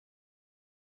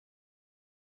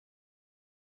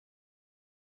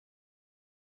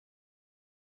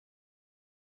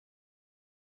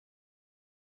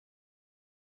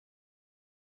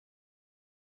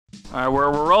All right,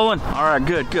 we're rolling. All right,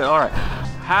 good. All right.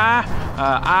 Hi,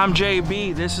 I'm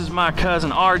JB. This is my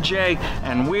cousin RJ,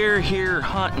 and we're here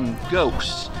hunting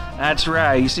ghosts. That's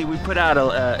right. You see, we put out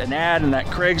an ad in that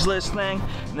Craigslist thing,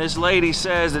 and this lady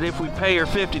says that if we pay her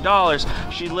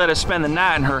 $50, she'd let us spend the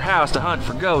night in her house to hunt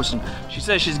for ghosts. And she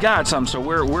says she's got some, so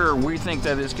we think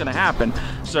that it's gonna happen.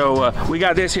 So we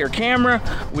got this here camera.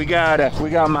 We got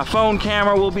my phone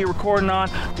camera. We'll be recording on.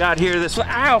 Got here this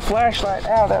flashlight.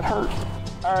 Ow, that hurt.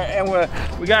 All right,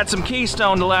 and we got some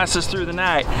Keystone to last us through the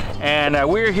night, and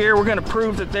we're here. We're gonna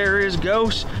prove that there is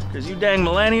ghosts, because you dang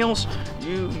millennials,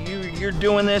 you're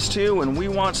doing this too, and we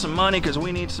want some money because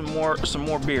we need some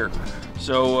more beer.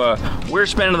 So we're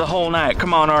spending the whole night.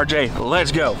 Come on, RJ,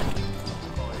 let's go.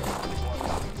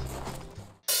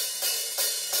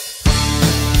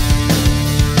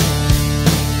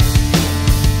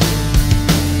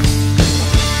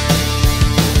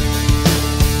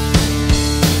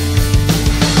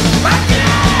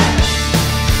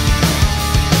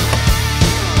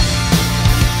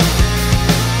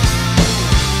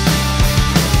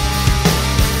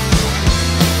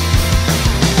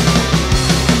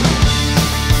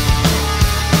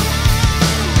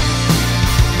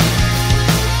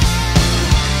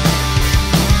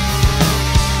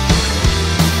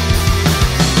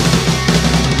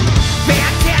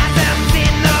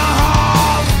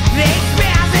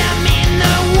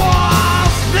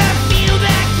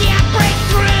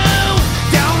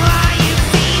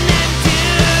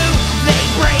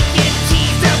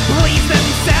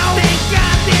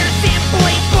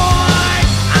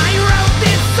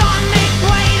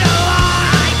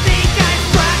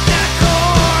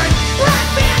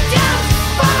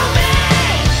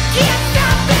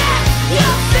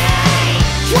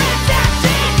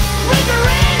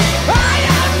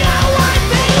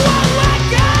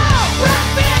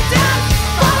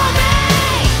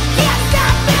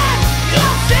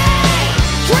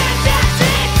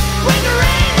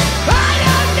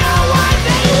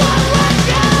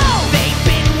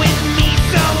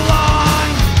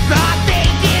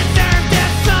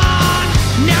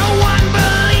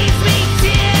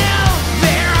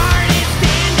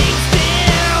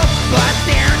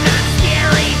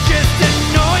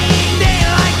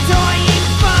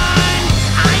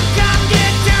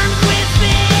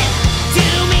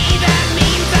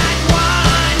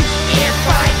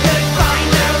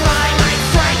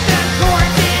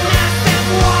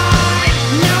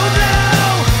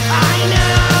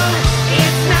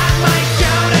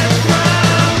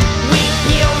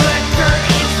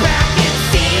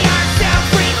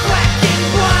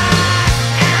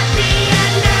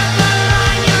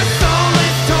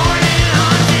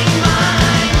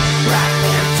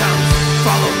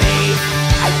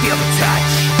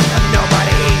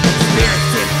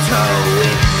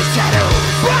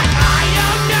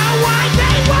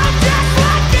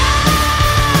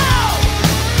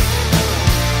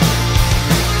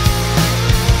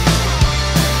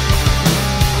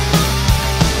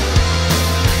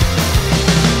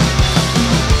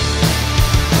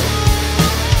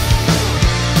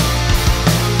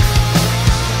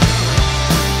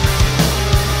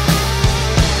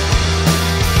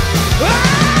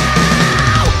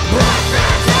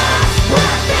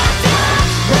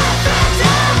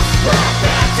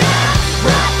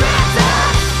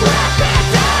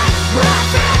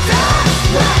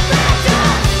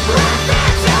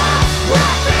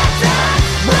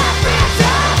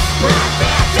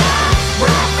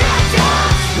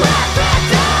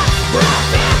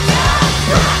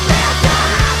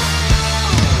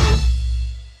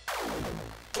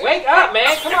 Wake up,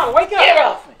 man. Come on, wake up. Get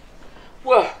off me.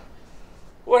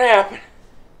 What happened?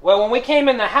 Well, when we came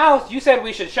in the house, you said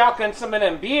we should shotgun some of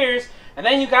them beers, and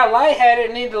then you got lightheaded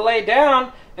and needed to lay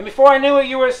down, and before I knew it,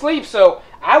 you were asleep. So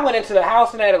I went into the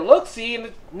house and had a look-see, and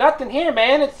there's nothing here,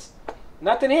 man. It's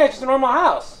nothing here. It's just a normal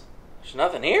house. There's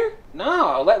nothing here?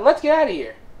 No, let's get out of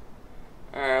here.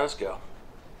 All right, let's go.